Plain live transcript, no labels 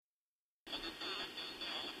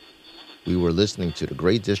We were listening to the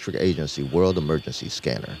Great District Agency World Emergency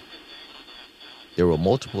Scanner. There were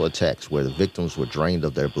multiple attacks where the victims were drained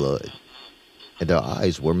of their blood, and their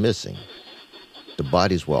eyes were missing. The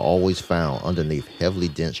bodies were always found underneath heavily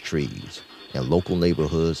dense trees in local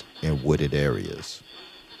neighborhoods and wooded areas.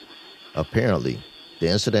 Apparently, the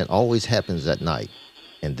incident always happens at night,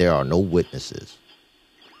 and there are no witnesses.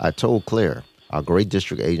 I told Claire, our Great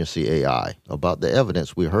District Agency AI, about the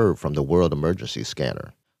evidence we heard from the World Emergency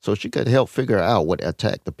Scanner, so she could help figure out what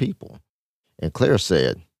attacked the people. And Claire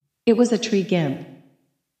said, "It was a tree gimp.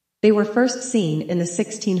 They were first seen in the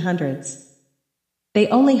 1600s. They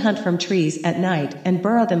only hunt from trees at night and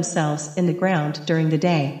burrow themselves in the ground during the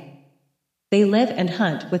day. They live and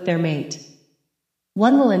hunt with their mate.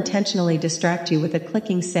 One will intentionally distract you with a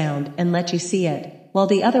clicking sound and let you see it, while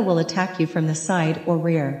the other will attack you from the side or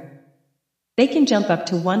rear. They can jump up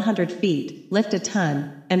to 100 feet, lift a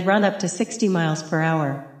ton, and run up to 60 miles per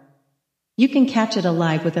hour. You can catch it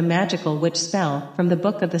alive with a magical witch spell from the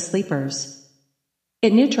Book of the Sleepers.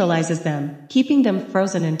 It neutralizes them, keeping them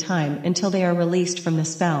frozen in time until they are released from the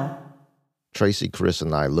spell." Tracy, Chris,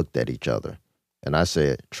 and I looked at each other, and I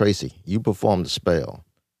said, "Tracy, you perform the spell.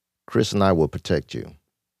 Chris and I will protect you."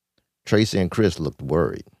 Tracy and Chris looked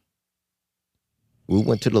worried. We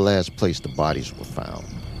went to the last place the bodies were found.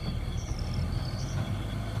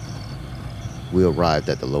 We arrived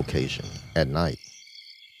at the location at night.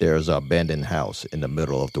 There is an abandoned house in the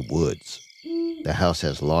middle of the woods. The house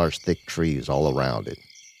has large, thick trees all around it.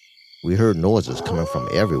 We heard noises coming from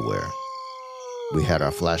everywhere. We had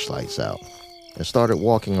our flashlights out and started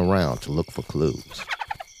walking around to look for clues.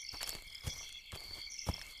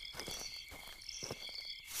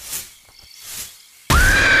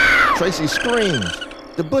 Tracy screams.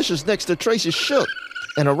 The bushes next to Tracy shook,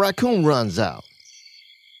 and a raccoon runs out.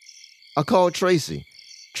 I called Tracy.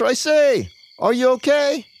 "Tracy, are you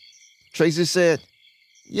okay?" Tracy said,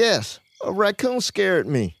 "Yes, a raccoon scared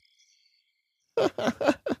me."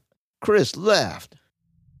 Chris laughed.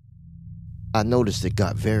 I noticed it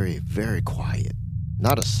got very, very quiet.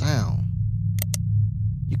 Not a sound.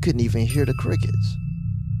 You couldn't even hear the crickets.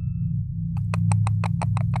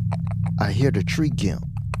 I hear the tree gimp.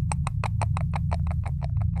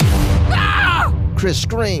 Chris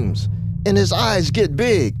screams, and his eyes get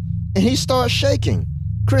big, and he starts shaking.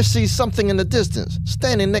 Chris sees something in the distance,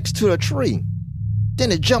 standing next to a tree.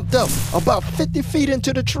 Then it jumped up about 50 feet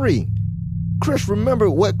into the tree. Chris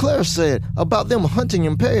remembered what Claire said about them hunting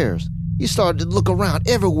in pairs. He started to look around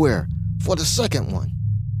everywhere for the second one.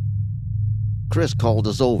 Chris called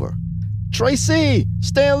us over. "Tracy,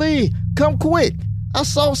 Stanley, come quick. I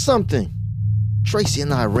saw something." Tracy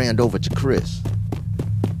and I ran over to Chris.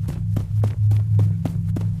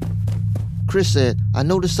 Chris said, "I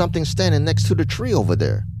noticed something standing next to the tree over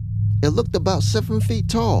there. It looked about 7 feet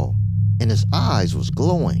tall, and his eyes was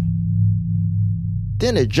glowing.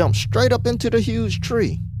 Then it jumped straight up into the huge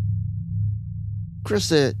tree." Chris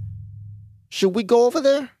said, "Should we go over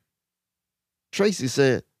there?" Tracy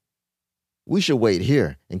said, "We should wait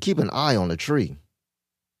here and keep an eye on the tree."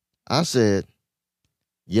 I said,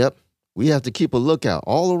 "Yep, we have to keep a lookout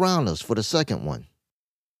all around us for the second one."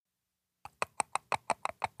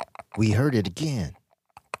 We heard it again.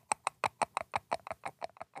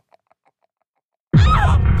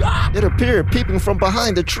 It appeared peeping from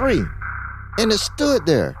behind the tree, and it stood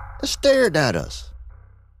there and stared at us.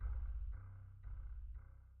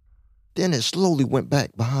 Then it slowly went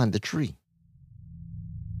back behind the tree.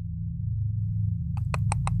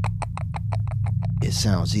 It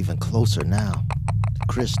sounds even closer now.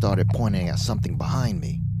 Chris started pointing at something behind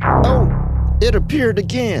me. Oh, it appeared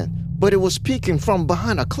again, but it was peeking from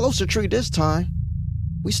behind a closer tree this time.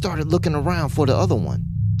 We started looking around for the other one,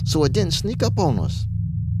 so it didn't sneak up on us.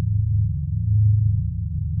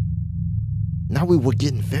 Now we were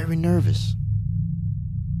getting very nervous.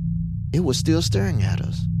 It was still staring at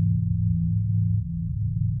us.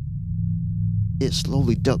 It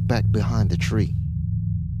slowly ducked back behind the tree.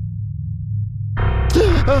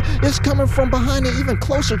 It's coming from behind an even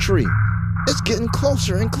closer tree. It's getting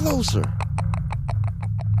closer and closer.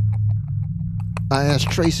 I asked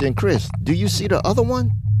Tracy and Chris, "Do you see the other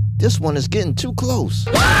one? This one is getting too close."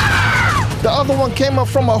 The other one came up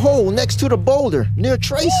from a hole next to the boulder near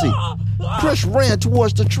Tracy. Chris ran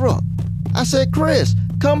towards the truck. I said, "Chris,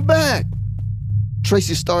 come back."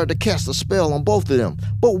 Tracy started to cast a spell on both of them,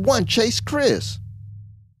 but one chased Chris.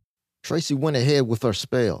 Tracy went ahead with her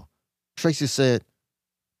spell. Tracy said,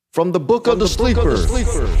 "From the Book of the Sleepers,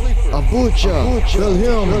 Abucha,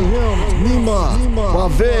 Belhim,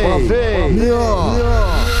 Nima, Bave,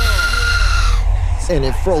 Nia." And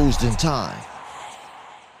it froze in time.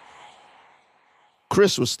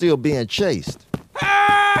 Chris was still being chased.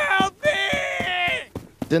 Help me!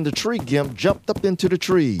 Then the tree gimp jumped up into the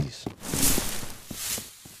trees.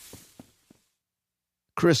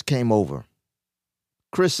 Chris came over.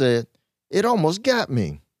 Chris said, "It almost got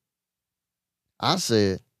me." I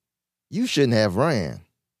said, "You shouldn't have ran.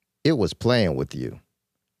 It was playing with you.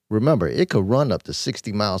 Remember, it could run up to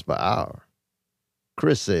 60 miles per hour."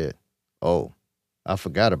 Chris said, "Oh, I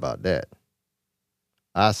forgot about that."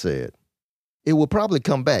 I said, "It will probably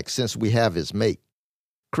come back since we have its mate."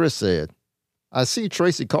 Chris said, "I see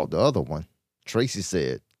Tracy caught the other one." Tracy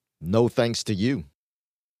said, "No thanks to you."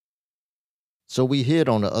 So we hid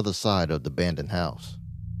on the other side of the abandoned house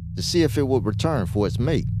to see if it would return for its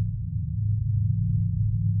mate.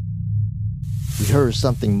 We heard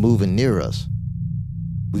something moving near us.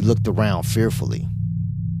 We looked around fearfully.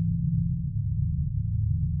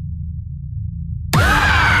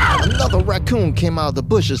 Another raccoon came out of the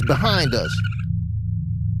bushes behind us.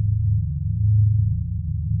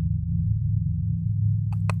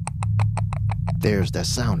 There's that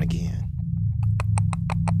sound again.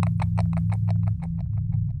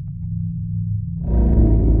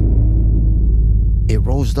 It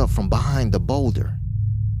rose up from behind the boulder,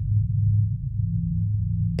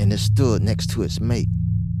 and it stood next to its mate.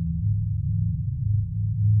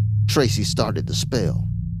 Tracy started the spell.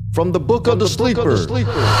 From the Book of the Sleeper.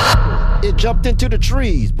 It jumped into the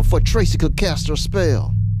trees before Tracy could cast her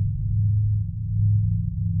spell.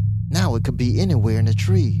 Now it could be anywhere in the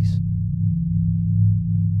trees.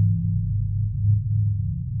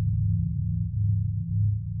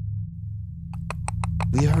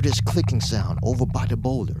 We heard its clicking sound over by the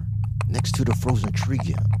boulder, next to the frozen tree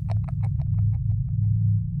gimp.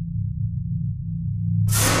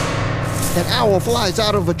 An owl flies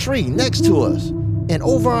out of a tree next to us and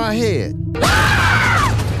over our head.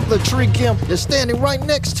 The tree gimp is standing right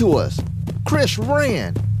next to us. Chris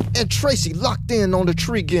ran, and Tracy locked in on the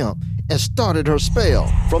tree gimp and started her spell.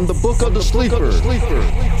 From the Book of the Sleeper.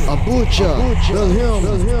 Abucha, Belhim,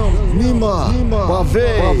 Nima,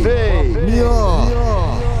 Bave, Nia.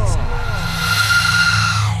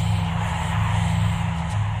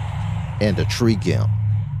 And the tree gimp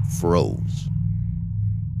froze.